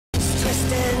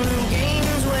twisted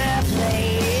games we're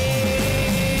playing.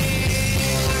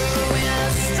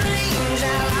 We're strange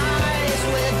allies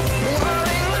with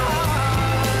warring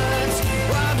hearts,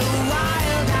 while the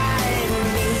wild-eyed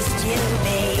beast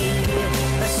invade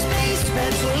the space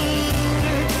between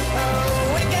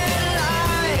wicked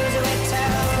lies we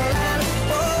tell and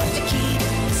hope to keep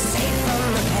safe from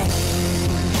the pain.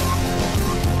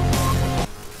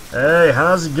 Hey,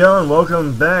 how's it going?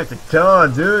 Welcome back to Call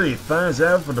of Duty Finds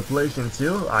Out for the PlayStation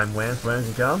 2. I'm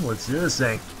RamsTheNameCom. Let's do this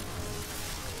thing.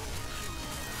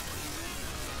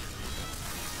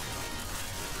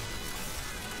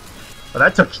 Oh,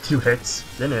 that took 2 hits,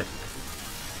 didn't it?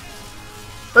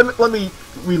 Let me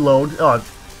reload. Oh,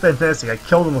 fantastic. I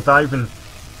killed him without even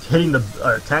hitting the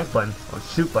attack button or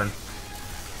shoot button.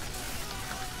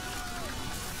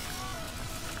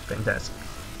 Fantastic.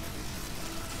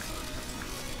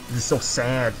 This is so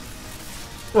sad.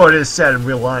 Well, it is sad in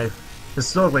real life.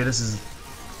 Historically, this is a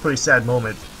pretty sad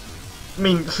moment. I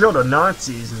mean, sure, the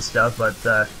Nazis and stuff, but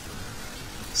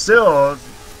still,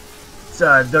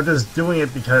 they're just doing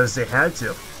it because they had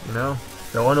to, you know?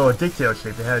 They're under a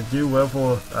dictatorship. They had to do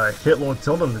whatever Hitler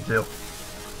told them to do.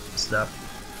 Stuff.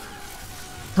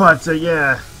 But,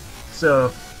 yeah,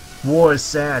 so, war is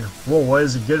sad. War, what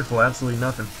is it good for? Absolutely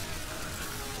nothing.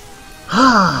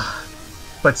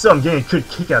 But still, I'm getting a good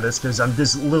kick out of this because I'm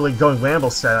just literally going Rambo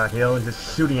style out here and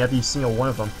just shooting every single one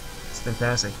of them. It's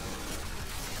fantastic.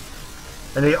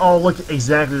 And they all look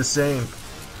exactly the same.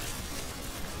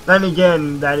 And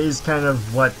again, that is kind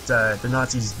of what the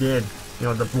Nazis did. You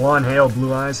know, the blonde hair,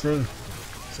 blue eyes thing.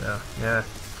 So, yeah.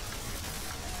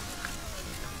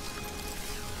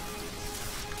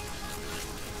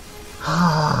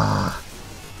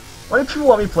 Why do people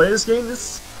want me to play this game?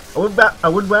 I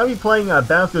would rather be playing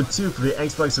Battlefield 2 for the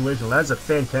Xbox original. That's a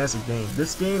fantastic game.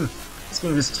 This game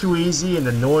is too easy, and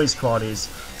the noise quality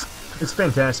it's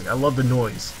fantastic. I love the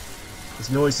noise. This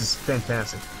noise is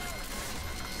fantastic.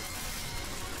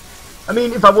 I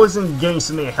mean, if I wasn't getting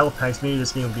so many health packs, maybe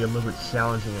this game would be a little bit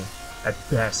challenging at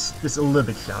best. Just a little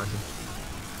bit challenging.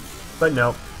 But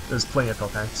no, there's plenty of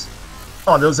health packs.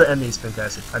 Oh, those are enemies.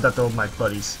 Fantastic. I thought they were my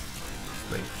buddies.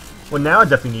 Great. Well, now I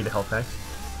definitely need a health pack.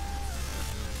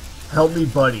 Help me,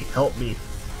 buddy. Help me.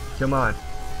 Come on.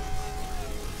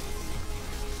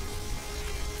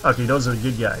 Okay, those are the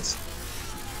good guys.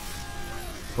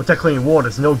 Well, technically in war,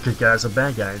 there's no good guys or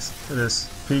bad guys. There's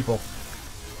people.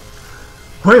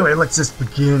 Well, anyway, let's just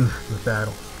begin the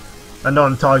battle. I know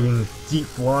I'm talking deep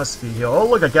philosophy here. Oh,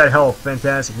 look, I got health.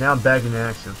 Fantastic. Now I'm back in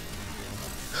action.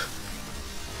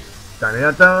 Dun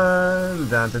dun dun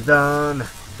dun dun dun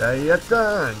dun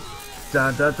dun.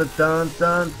 Dun dun dun dun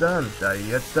dun dun dun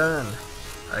dun dun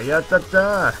dun dun dun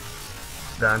dun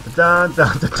dun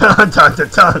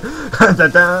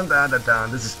dun dun dun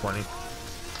dun. This is funny.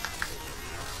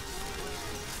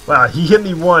 Wow, he hit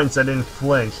me once, I didn't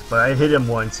flinch, but I hit him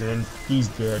once and he's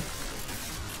dead.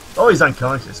 Oh, he's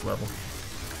unconscious level.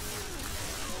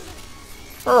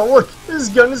 Oh look, his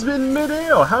gun has been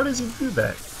mid-air. How does he do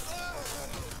that?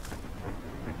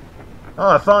 Oh,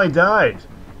 I finally died.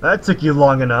 That took you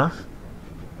long enough.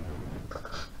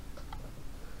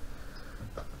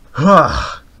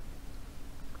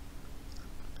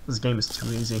 This game is too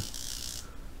easy.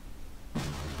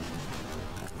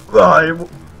 Well,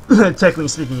 technically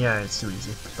speaking, yeah, it's too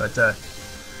easy. But,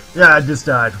 yeah, I just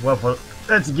died. Well,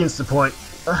 that's against the point.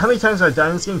 How many times have I died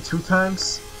in this game? 2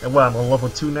 times? And well, I'm on level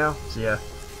 2 now, so yeah.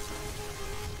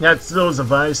 Yeah, it still is a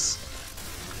vice.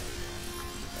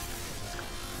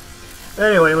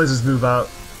 Anyway, let's just move out.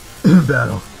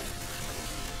 Battle.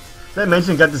 Did I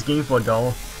mention I got this game for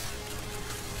 $1?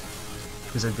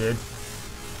 Because I did.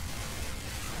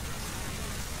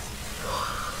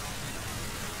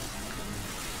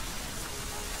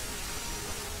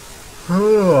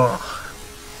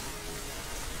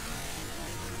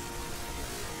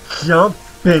 Jump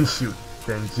and shoot.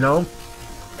 Then jump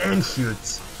and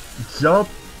shoot. Jump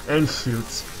and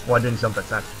shoot. Well, I didn't jump that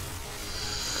time.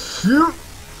 Shoot!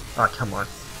 Ah, oh, come on.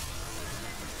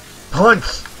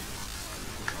 Punch!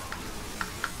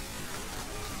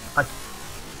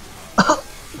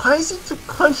 Why is he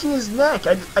punching his neck?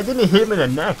 I didn't hit him in the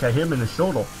neck, I hit him in the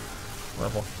shoulder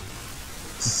level.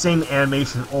 It's the same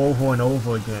animation over and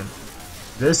over again.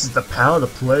 This is the power of the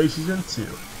PlayStation 2.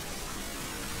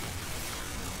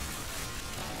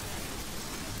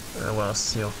 Well,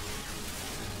 still.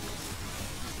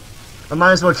 I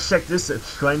might as well check this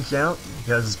trench out,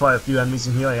 because there's probably a few enemies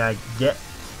in here I gotta get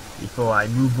before I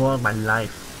move on with my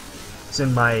life. So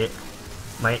my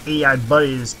AI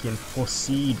buddies can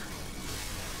proceed.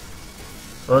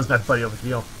 Well, there's my buddy over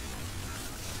here.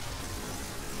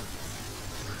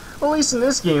 Well, at least in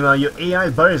this game, your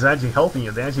AI buddies are actually helping you.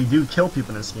 They actually do kill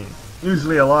people in this game.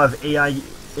 Usually a lot of AI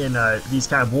in these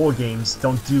kind of war games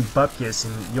don't do butt kiss,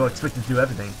 and you're expected to do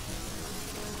everything.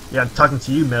 Yeah, I'm talking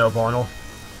to you, Metal Varnal.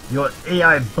 Your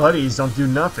AI buddies don't do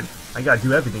nothing. I gotta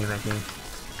do everything in that game.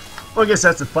 Well, I guess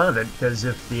that's the fun of it, because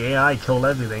if the AI killed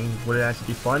everything, would it actually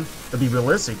be fun? It'd be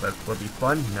realistic, but would it be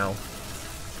fun? No.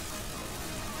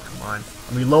 Come on.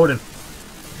 I'm reloading.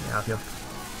 Get out here.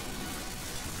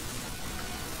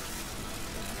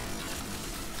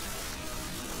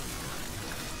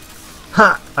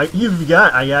 Ha! You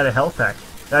forgot I got a health pack.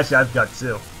 Actually, I've got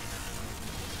two.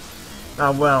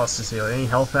 What else is here? Any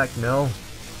health pack? No?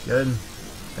 Good.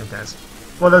 Fantastic.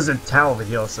 Well, there's a tower over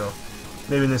here, so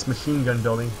maybe in this machine gun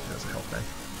building, there's a health pack.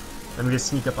 Let me just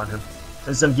sneak up on him.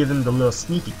 As I'm giving him the little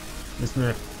sneaky. Just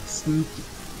gonna sneaky.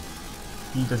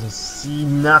 He doesn't see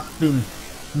nothing.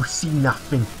 You see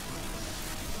nothing.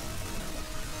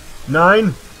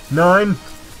 9.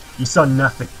 You saw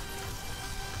nothing.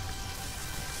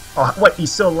 Oh, what?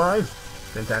 He's still alive?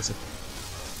 Fantastic.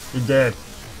 You're dead.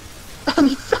 And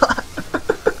he fell out.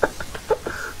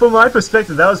 From my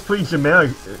perspective, that was pretty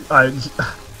dramatic,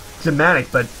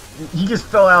 but he just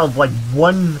fell out of like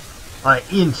 1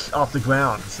 inch off the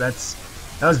ground. So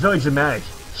that was very dramatic.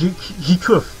 He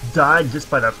could have died just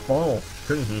by that fall,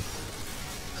 couldn't he?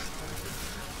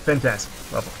 Fantastic.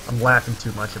 Well, I'm laughing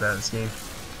too much about this game.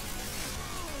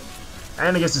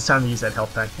 And I guess it's time to use that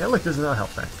health pack. Yeah, look, there's another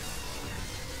health pack.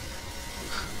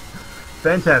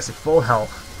 Fantastic, full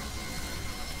health.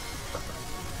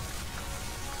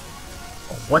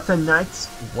 Oh, what a night!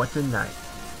 What a night!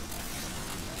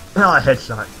 Oh, a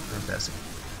headshot. Fantastic.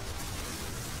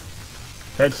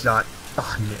 Headshot.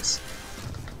 Oh, I miss.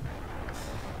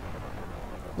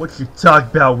 What you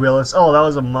talk about, Willis? Oh, that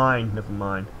was a mine. Never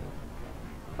mind.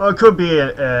 Oh, it could be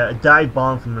a dive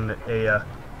bomb from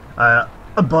a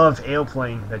above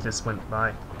airplane that just went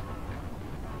by.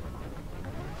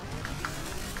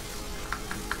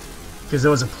 Because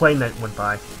there was a plane that went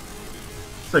by.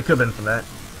 So it could have been for that.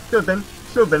 Could have been.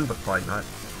 Should have been, but probably not.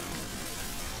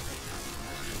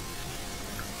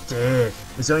 Dead.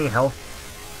 Is there any health?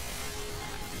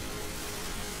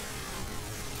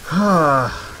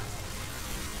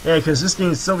 Yeah, because this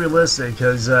game is so realistic,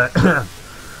 because,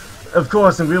 of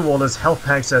course, in real world, those health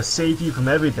packs that save you from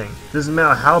everything. Doesn't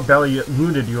matter how badly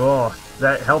wounded you are,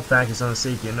 that health pack is gonna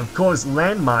save you. And of course,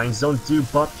 landmines don't do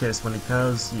butt kiss when it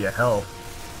comes to your health.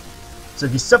 So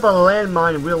if you step on a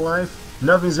landmine in real life,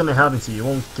 nothing's gonna happen to you. You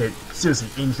won't get seriously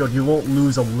injured, you won't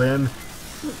lose a limb.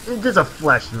 There's a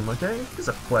flesh room, okay? There's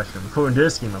a flesh room, according to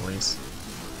this game at least.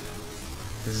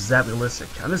 This is that realistic.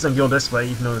 I'm just gonna go this way,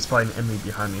 even though there's probably an enemy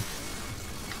behind me.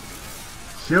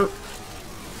 Shoot!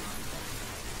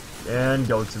 And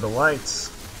go to the lights.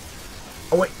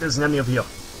 Oh wait, there's an enemy over here.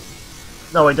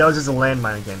 No wait, that was just a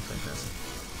landmine again. Fantastic.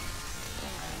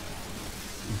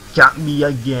 You got me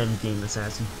again, Game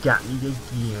Assassin. You got me again.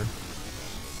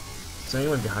 Is there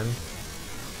anyone behind me?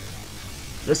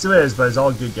 Yes there is, but it's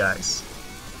all good guys.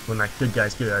 Well, not good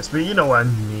guys, but you know what I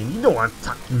mean. You know what I'm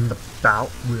talking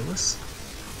about, Willis.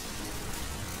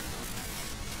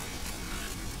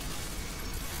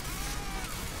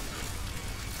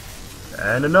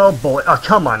 And another bullet. Oh,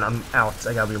 come on, I'm out.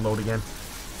 I gotta reload again.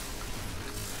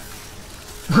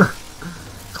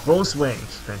 Close range.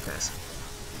 Fantastic.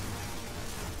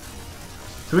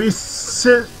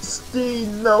 360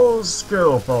 no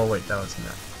scope. Oh, wait, that was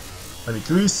enough. I mean,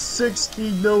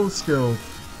 360 no scope.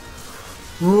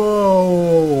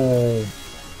 Whoa.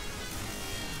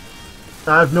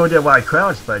 I have no idea why I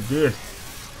crouched, but I did.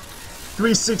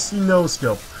 360 no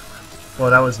scope.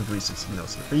 Well, that wasn't 360 no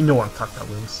scope. But you know what I'm talking about,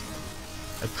 Willis.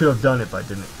 I could have done it, but I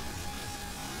didn't.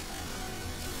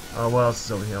 Oh, what else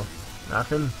is over here?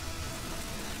 Nothing?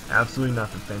 Absolutely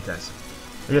nothing. Fantastic.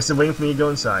 I guess they're waiting for me to go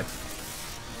inside.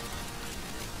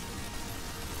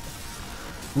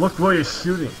 Look where you're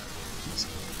shooting.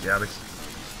 Garbage.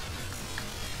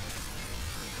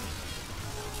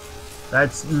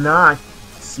 That's not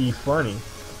funny.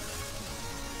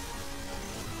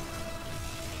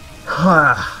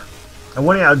 I'm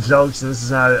running out of jokes, and this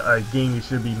is not a game you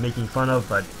should be making fun of,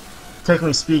 but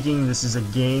technically speaking, this is a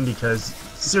game because,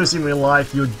 seriously, in real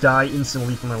life, you would die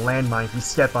instantly from a landmine if you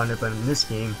step on it, but in this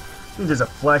game, I think there's a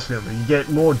flesh room, and you get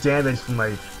more damage from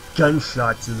a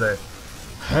gunshot to the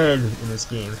head in this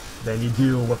game than you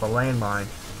do with a landmine.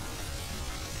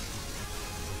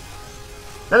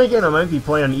 Then again, I might be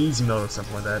playing on easy mode or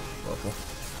something like that.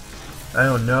 I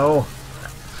don't know.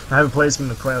 I haven't played this game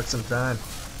in quite some time.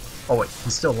 Oh wait,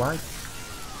 he's still alive?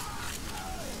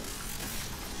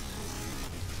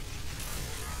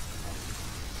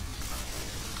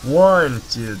 One,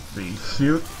 two, three,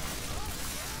 shoot.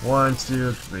 1,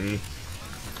 2, 3.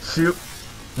 Shoot.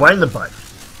 Right in the butt.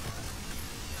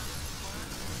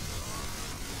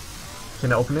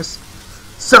 Can I open this?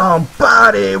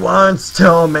 Somebody once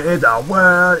told me the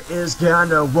world is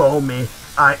gonna roll me.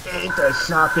 I ain't the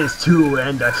sharpest tool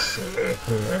in the shed.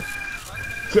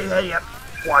 Yeah,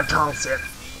 what concept?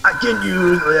 I can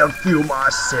use a little few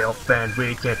myself and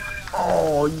we can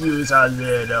all use a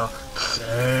little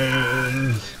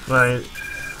change. Right.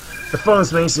 The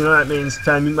phone's ringing, so you know what that means. Time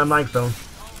to mute my microphone.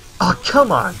 Oh,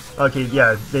 come on! Okay,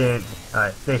 yeah, they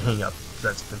hang up.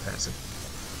 That's fantastic.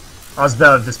 I was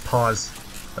about to just pause,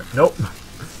 but nope.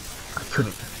 I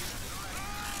couldn't.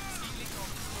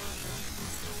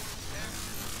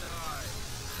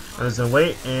 I was gonna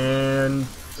wait and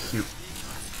shoot.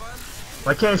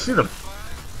 Why can't I shoot him?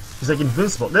 He's like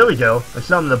invincible. There we go. I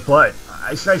shot him in the butt.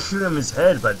 I tried shooting him in his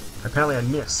head, but apparently I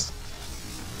missed.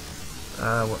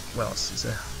 What else? Is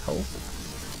there hope?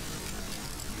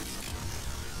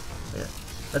 Yeah.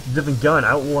 That's a different gun.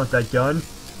 I don't want that gun.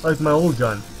 I like my old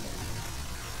gun.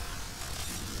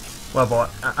 Well,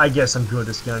 but I guess I'm good with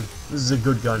this gun. This is a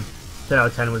good gun. 10 out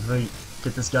of 10 with me.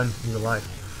 Get this gun in real life.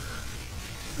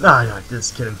 Nah, no,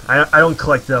 just kidding. I don't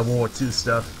collect World War II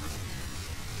stuff.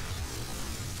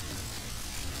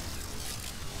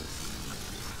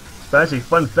 But actually,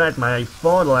 fun fact, my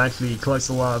father actually collects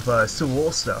a lot of Civil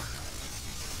War stuff.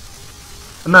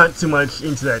 I'm not too much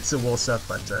into that Civil War stuff,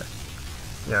 but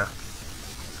yeah.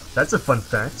 That's a fun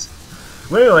fact.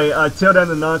 Well, anyway, tear down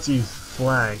the Nazi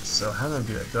flag. So how do I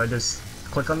do it? Do I just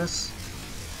click on this?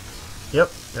 Yep,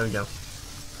 there we go.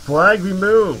 Flag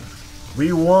removed.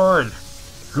 We won.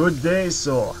 Good day,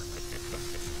 sir.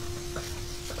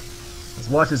 Let's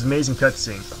watch this amazing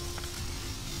cutscene.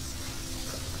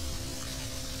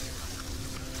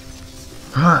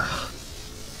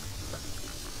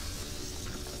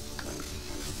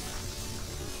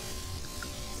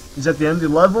 Is that the end of the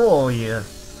level, or yeah?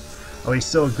 Are we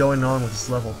still going on with this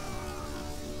level?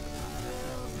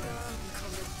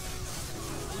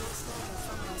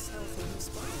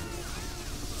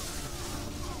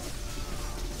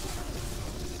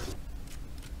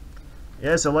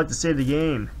 Yes, I'd like to save the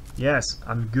game. Yes,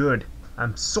 I'm good.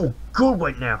 I'm so good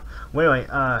right now. Wait,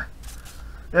 yeah,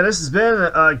 this has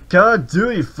been Call of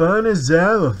Duty Finest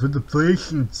Hour for the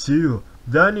PlayStation 2.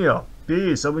 Daniel,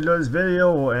 peace. Hope you enjoyed this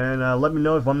video, and let me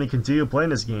know if I'm going to continue playing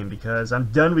this game, because I'm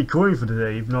done recording for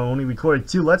today, even though I only recorded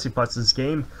 2 Let's Play parts of this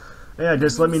game. Yeah,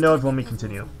 just let me know if you want me to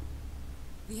continue.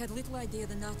 We had little idea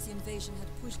the Nazi invasion had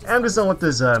pushed us. I'm just gonna let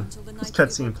this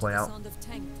cutscene play out.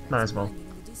 Might as well.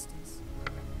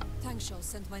 Tank shells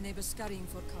sent my neighbor scurrying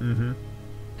for cover.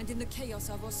 And in the chaos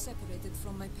I was separated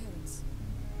from my parents.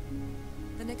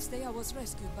 The next day I was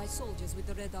rescued by soldiers with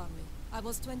the Red Army. I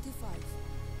was 25.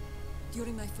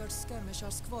 During my first skirmish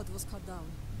our squad was cut down,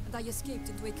 and I escaped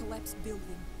into a collapsed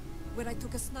building, where I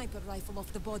took a sniper rifle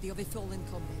off the body of a fallen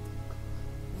comrade.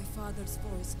 My father's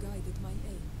voice guided my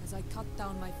aim as I cut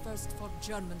down my first 4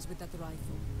 Germans with that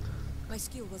rifle. My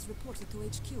skill was reported to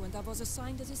HQ, and I was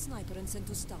assigned as a sniper and sent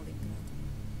to Stalingrad.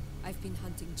 I've been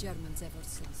hunting Germans ever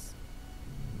since.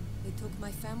 They took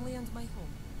my family and my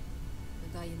home,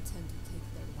 and I intend to take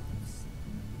their lives.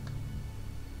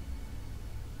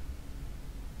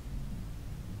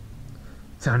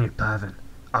 Tanya Pavin,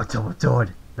 October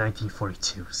 3rd,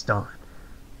 1942, Stalin.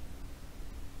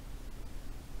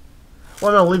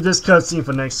 Well, I'll leave this cutscene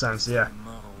for next time, so yeah.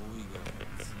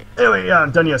 Anyway, yeah,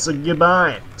 I'm done here, so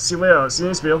goodbye. See you later, see you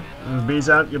next video. Bees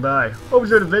out, goodbye. Hope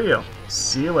you enjoyed the video.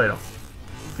 See you later.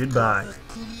 Goodbye.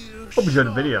 Hope you enjoyed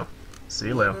the video. See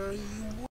you later.